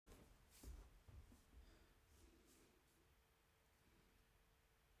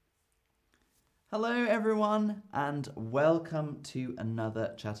Hello everyone and welcome to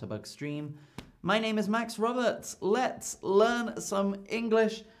another Chatterbug stream. My name is Max Roberts. Let's learn some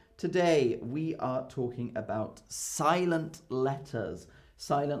English. Today we are talking about silent letters.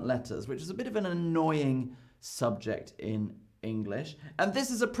 Silent letters, which is a bit of an annoying subject in English. And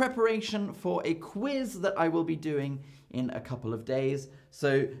this is a preparation for a quiz that I will be doing in a couple of days.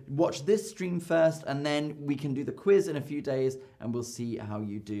 So watch this stream first and then we can do the quiz in a few days and we'll see how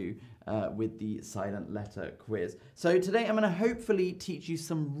you do with the silent letter quiz. So today I'm going to hopefully teach you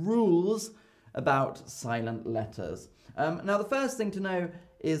some rules about silent letters. Now the first thing to know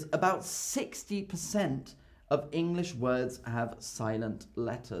is about 60% of English words have silent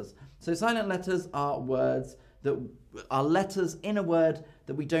letters. So silent letters are words that are letters in a word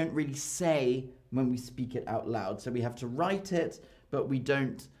that we don't really say when we speak it out loud. So we have to write it, but we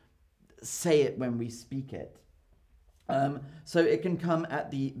don't say it when we speak it. So it can come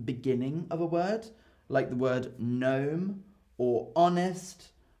at the beginning of a word, like the word gnome, or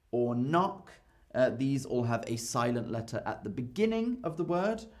honest, or knock. These all have a silent letter at the beginning of the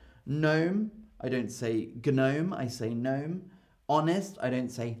word. Gnome, I don't say gnome, I say gnome. Honest, I don't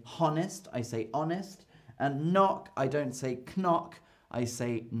say honest, I say honest. And knock, I don't say knock, I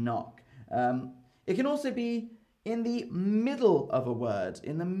say knock. It can also be in the middle of a word,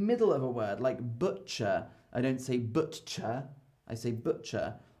 like butcher. I don't say butcher, I say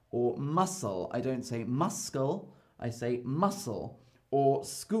butcher. Or muscle, I don't say muscle, I say muscle. Or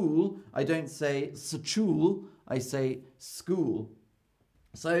school, I don't say school, I say school.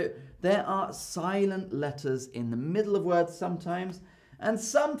 So there are silent letters in the middle of words sometimes, and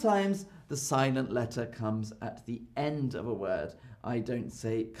sometimes the silent letter comes at the end of a word. I don't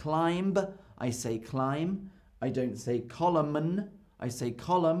say climb, I say climb. I don't say column, I say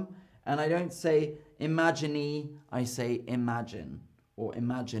column. And I don't say imaginee, I say imagine. Or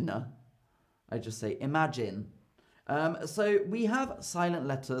imaginer, I just say imagine. So we have silent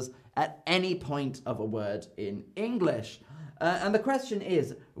letters at any point of a word in English. And the question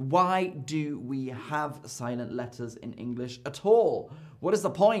is, why do we have silent letters in English at all? What is the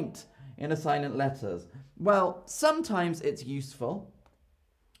point in a silent letters? Well, sometimes it's useful.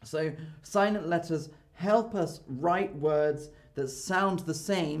 So silent letters help us write words that sound the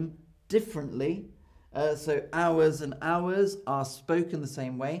same differently. So hours and hours are spoken the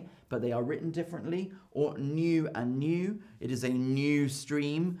same way, but they are written differently. Or new and new, it is a new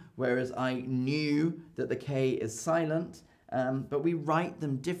stream, whereas I knew that the K is silent. But we write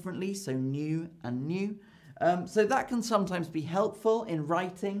them differently, so new and new. So that can sometimes be helpful in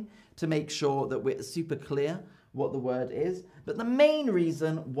writing to make sure that we're super clear what the word is. But the main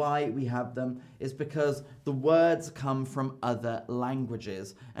reason why we have them is because the words come from other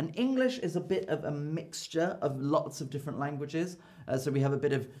languages. And English is a bit of a mixture of lots of different languages. So we have a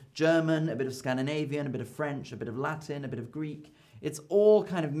bit of German, a bit of Scandinavian, a bit of French, a bit of Latin, a bit of Greek. It's all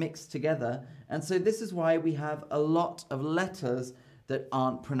kind of mixed together. And so this is why we have a lot of letters that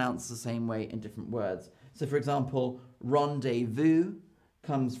aren't pronounced the same way in different words. So for example, rendezvous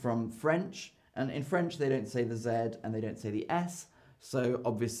comes from French. And in French, they don't say the Z and they don't say the S. So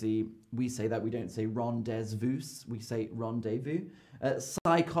obviously, we say that. We don't say rendezvous. We say rendezvous.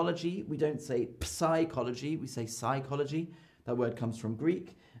 Psychology, we don't say psychology. We say psychology. That word comes from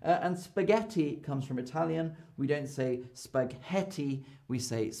Greek. And spaghetti comes from Italian. We don't say spaghetti. We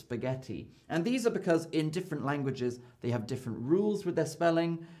say spaghetti. And these are because in different languages, they have different rules with their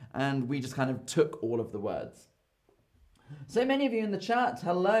spelling. And we just kind of took all of the words. So many of you in the chat,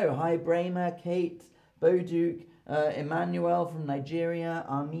 hello. Hi, Bramer, Kate, Boduk, Emmanuel from Nigeria,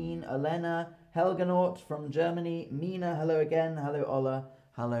 Armin, Elena, Helgenort from Germany, Mina, hello again. Hello, Ola.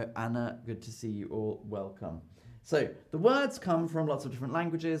 Hello, Anna. Good to see you all. Welcome. So the words come from lots of different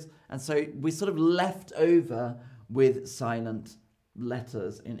languages, and so we're sort of left over with silent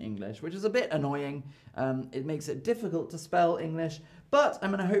letters in English, which is a bit annoying. It makes it difficult to spell English, but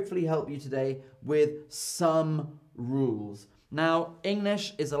I'm going to hopefully help you today with some rules. Now,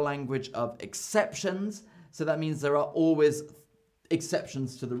 English is a language of exceptions, so that means there are always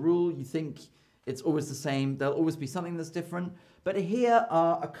exceptions to the rule. You think it's always the same, there'll always be something that's different, but here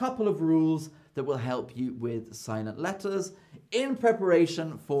are a couple of rules that will help you with silent letters in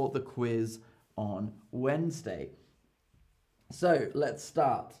preparation for the quiz on Wednesday. So let's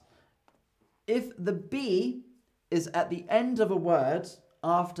start. If the B is at the end of a word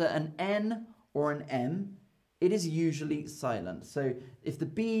after an N or an M, it is usually silent. So if the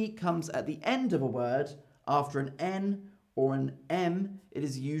B comes at the end of a word after an N or an M, it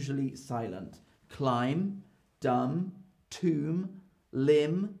is usually silent. Climb, dumb, tomb,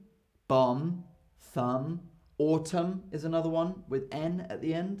 limb, bomb, thumb, autumn is another one with N at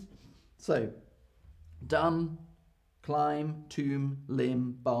the end. So Dumb, climb, tomb,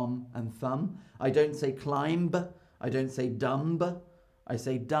 limb, bomb, and thumb. I don't say climb, I don't say dumb, I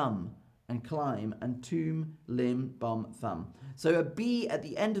say dumb and climb and tomb, limb, bomb, thumb. So a B at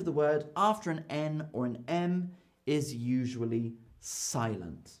the end of the word after an N or an M is usually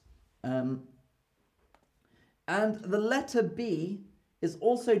silent. And the letter B is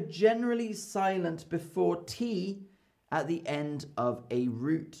also generally silent before T at the end of a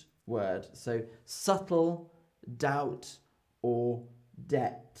root word. So subtle, doubt, or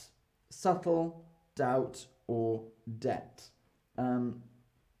debt. Subtle, doubt, or debt.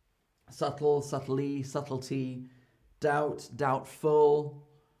 Subtle, subtly, subtlety, doubt, doubtful,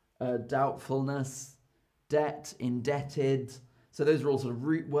 doubtfulness, debt, indebted. So those are all sort of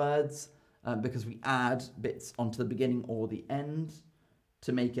root words because we add bits onto the beginning or the end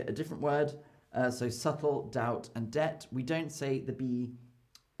to make it a different word. So subtle, doubt, and debt. We don't say the B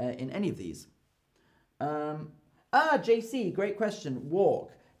in any of these. JC, great question.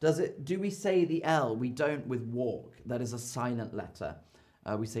 Walk. Do we say the L? We don't with walk. That is a silent letter.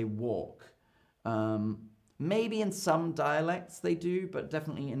 We say walk. Maybe in some dialects they do, but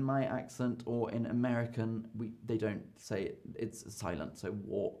definitely in my accent or in American, they don't say it. It's silent, so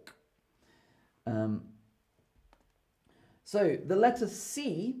walk. So the letter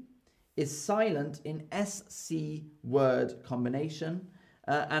C is silent in SC word combination,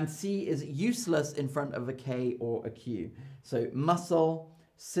 and C is useless in front of a K or a Q. So muscle,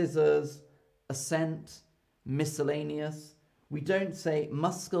 scissors, ascent, miscellaneous. We don't say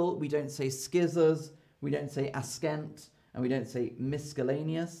muscle, we don't say skizzers, we don't say askent, and we don't say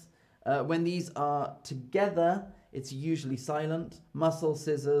miscellaneous. When these are together, it's usually silent. Muscle,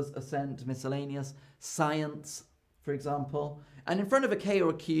 scissors, ascent, miscellaneous, science, for example. And in front of a K or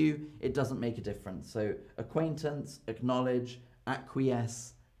a Q, it doesn't make a difference. So acquaintance, acknowledge,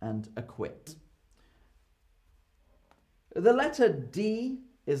 acquiesce, and acquit. The letter D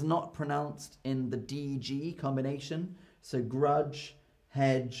is not pronounced in the DG combination. So grudge,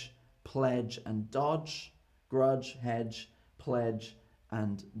 hedge, pledge, and dodge. Grudge, hedge, pledge,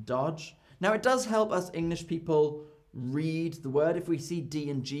 and dodge. Now it does help us English people read the word. If we see D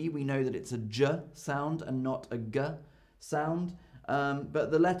and G, we know that it's a J sound and not a G sound.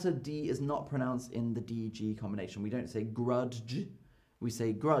 But the letter D is not pronounced in the DG combination. We don't say grudge, we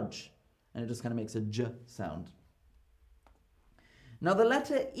say grudge. And it just kind of makes a J sound. Now the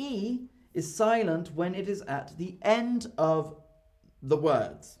letter E is silent when it is at the end of the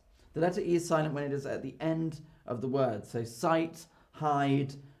words. The letter E is silent when it is at the end of the words. So sight,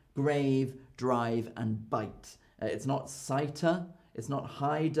 hide, grave, drive, and bite. It's not citer, it's not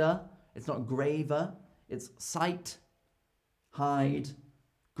hider, it's not graver. It's sight, hide,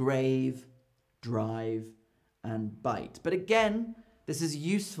 grave, drive, and bite. But again, this is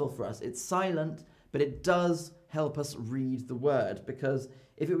useful for us. It's silent, but it does help us read the word, because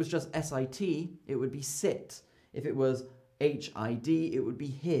if it was just S-I-T, it would be sit. If it was H-I-D, it would be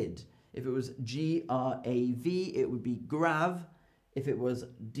hid. If it was G-R-A-V, it would be grav. If it was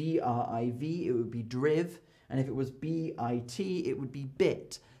D-R-I-V, it would be driv. And if it was B-I-T, it would be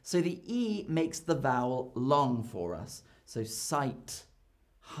bit. So the E makes the vowel long for us. So sight,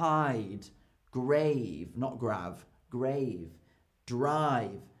 hide, grave, not grav, grave,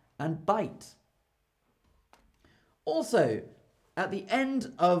 drive, and bite. Also, at the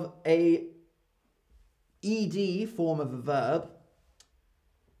end of a ed form of a verb,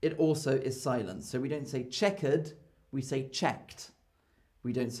 it also is silent. So we don't say checkered, we say checked.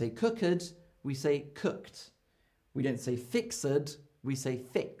 We don't say cooked, we say cooked. We don't say fixed, we say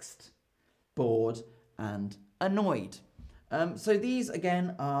fixed. Bored and annoyed. So these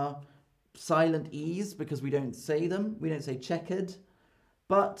again are silent E's because we don't say them. We don't say checkered.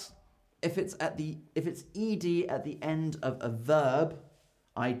 But if it's ed at the end of a verb,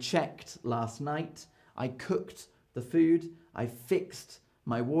 I checked last night, I cooked the food, I fixed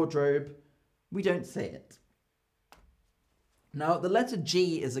my wardrobe, we don't say it. Now, the letter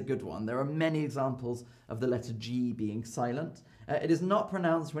G is a good one. There are many examples of the letter G being silent. It is not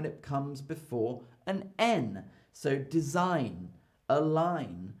pronounced when it comes before an N. So design,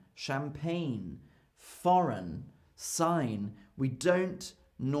 align, champagne, foreign, sign. We don't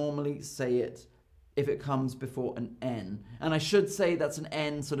normally say it if it comes before an N. And I should say that's an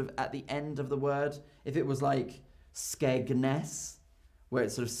N sort of at the end of the word. If it was like skegness, where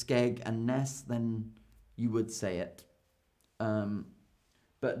it's sort of skeg and ness, then you would say it.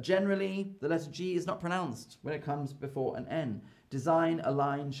 But generally, the letter G is not pronounced when it comes before an N. Design,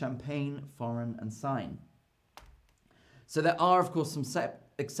 align, champagne, foreign, and sign. So there are, of course, some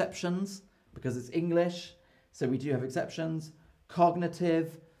exceptions because it's English. So we do have exceptions.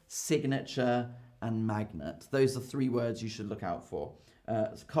 Cognitive, signature, and magnet. Those are 3 words you should look out for.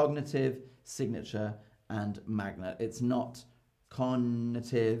 It's cognitive, signature, and magnet. It's not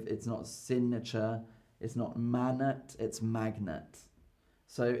cognitive, it's not signature, it's not manet, it's magnet.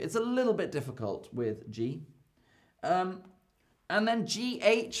 So it's a little bit difficult with G. And then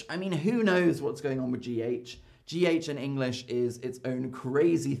GH, I mean, who knows what's going on with GH? GH in English is its own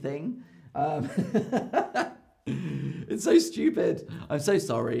crazy thing. It's so stupid. I'm so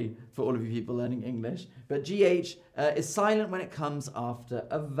sorry for all of you people learning English. But GH is silent when it comes after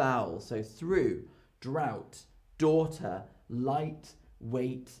a vowel. So through, drought, daughter, light,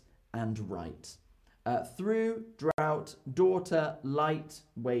 wait, and right. Through, drought, daughter, light,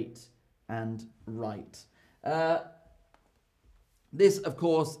 wait, and right. This, of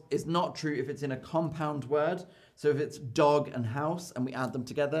course, is not true if it's in a compound word. So if it's dog and house and we add them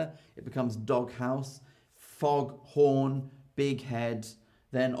together, it becomes dog house. Fog, horn, big head,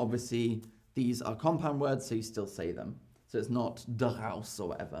 then obviously these are compound words, so you still say them. So it's not the house or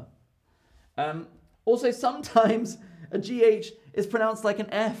whatever. Also, sometimes a GH is pronounced like an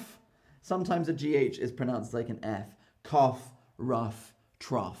F. Sometimes a GH is pronounced like an F. Cough, rough,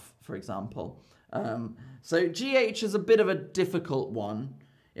 trough, for example. So GH is a bit of a difficult one.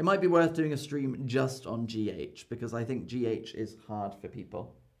 It might be worth doing a stream just on GH because I think GH is hard for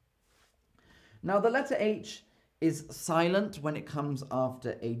people. Now, the letter H is silent when it comes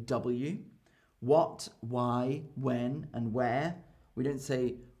after a W. What, why, when, and where. We don't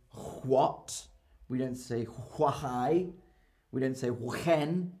say what. We don't say why. We don't say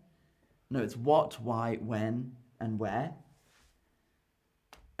when. No, it's what, why, when, and where.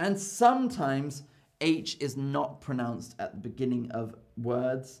 And sometimes H is not pronounced at the beginning of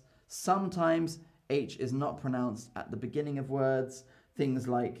words. Sometimes H is not pronounced at the beginning of words. Things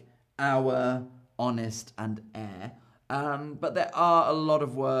like hour, honest, and air. But there are a lot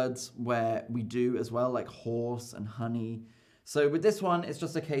of words where we do as well, like horse and honey. So with this one, it's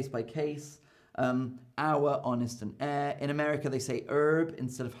just a case by case. Hour, honest, and air. In America, they say herb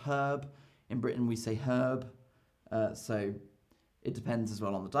instead of herb. In Britain, we say herb. So it depends as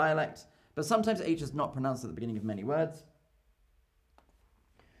well on the dialect. But sometimes H is not pronounced at the beginning of many words.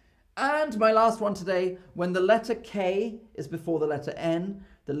 And my last one today, when the letter K is before the letter N,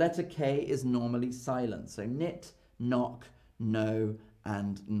 the letter K is normally silent. So knit, knock, know,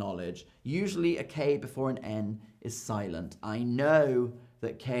 and knowledge. Usually a K before an N is silent. I know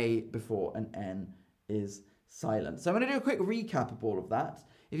that K before an N is silent. So I'm going to do a quick recap of all of that.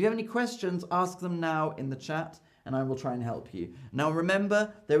 If you have any questions, ask them now in the chat and I will try and help you. Now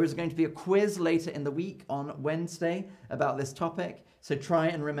remember, there is going to be a quiz later in the week on Wednesday about this topic. So try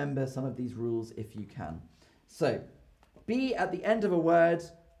and remember some of these rules if you can. So, B at the end of a word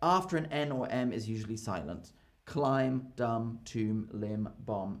after an N or M is usually silent. Climb, dumb, tomb, limb,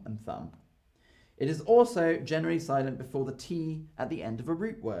 bomb, and thumb. It is also generally silent before the T at the end of a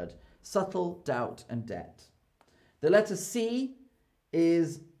root word. Subtle, doubt, and debt. The letter C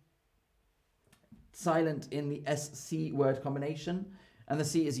is silent in the SC word combination, and the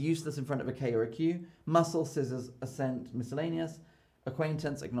C is useless in front of a K or a Q. Muscle, scissors, assent, miscellaneous.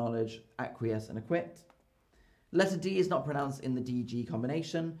 Acquaintance, acknowledge, acquiesce, and acquit. Letter D is not pronounced in the DG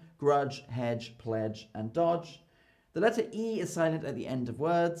combination. Grudge, hedge, pledge, and dodge. The letter E is silent at the end of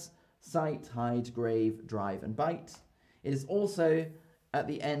words. Sight, hide, grave, drive, and bite. It is also at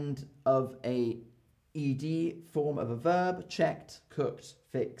the end of a ED form of a verb. Checked, cooked,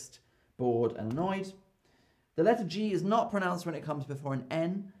 fixed, bored, and annoyed. The letter G is not pronounced when it comes before an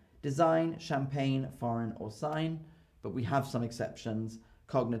N. Design, champagne, foreign, or sign. But we have some exceptions.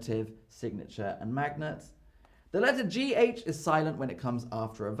 Cognitive, signature, and magnet. The letter GH is silent when it comes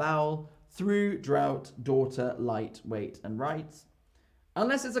after a vowel. Through, drought, daughter, light, wait, and right.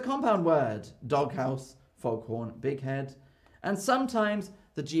 Unless it's a compound word. Doghouse, foghorn, big head. And sometimes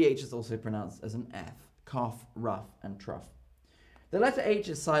the GH is also pronounced as an F. Cough, rough, and trough. The letter H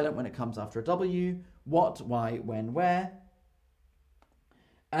is silent when it comes after a W. What, why, when, where.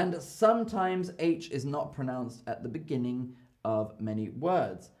 And sometimes H is not pronounced at the beginning of many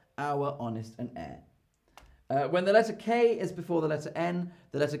words. Hour, honest, and air. When the letter K is before the letter N,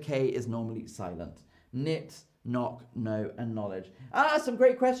 the letter K is normally silent. Knit, knock, know, and knowledge. Some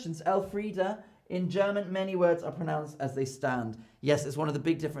great questions. Elfrieda, in German, many words are pronounced as they stand. Yes, it's one of the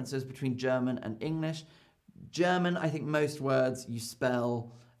big differences between German and English. German, I think most words you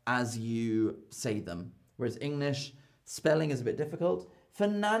spell as you say them. Whereas English, spelling is a bit difficult.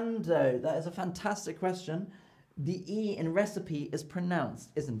 Fernando, that is a fantastic question. The E in recipe is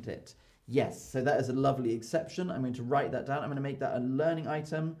pronounced, isn't it? Yes, so that is a lovely exception. I'm going to write that down. I'm going to make that a learning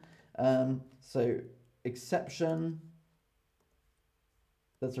item. So exception.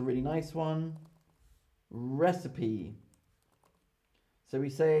 That's a really nice one. recipe. So we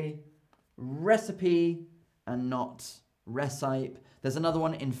say recipe and not recipe. There's another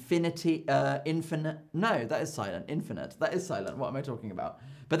one, infinity, infinite. No, that is silent. Infinite. That is silent. What am I talking about?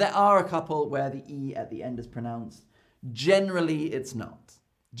 But there are a couple where the E at the end is pronounced. Generally, it's not.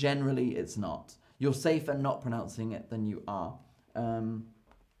 Generally, it's not. You're safer not pronouncing it than you are.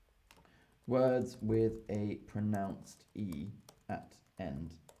 Words with a pronounced E at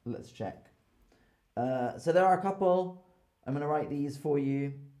end. Let's check. So there are a couple. I'm going to write these for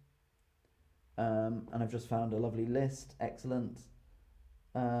you. And I've just found a lovely list. Excellent.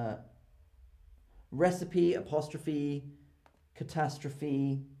 Recipe, apostrophe,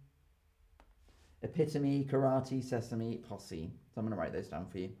 catastrophe, epitome, karate, sesame, posse. So I'm going to write those down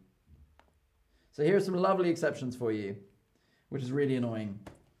for you. So here are some lovely exceptions for you, which is really annoying.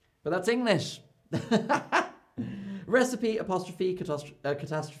 But that's English. Recipe, apostrophe,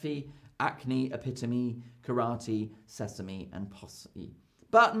 catastrophe, acne, epitome, karate, sesame, and posse.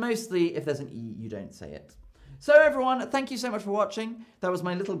 But mostly, if there's an E, you don't say it. So everyone, thank you so much for watching. That was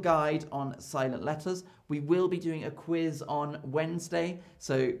my little guide on silent letters. We will be doing a quiz on Wednesday,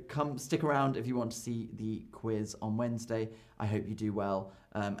 so come stick around if you want to see the quiz on Wednesday. I hope you do well,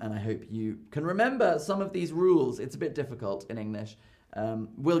 and I hope you can remember some of these rules. It's a bit difficult in English.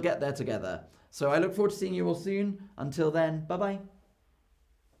 We'll get there together. So I look forward to seeing you all soon. Until then, bye-bye.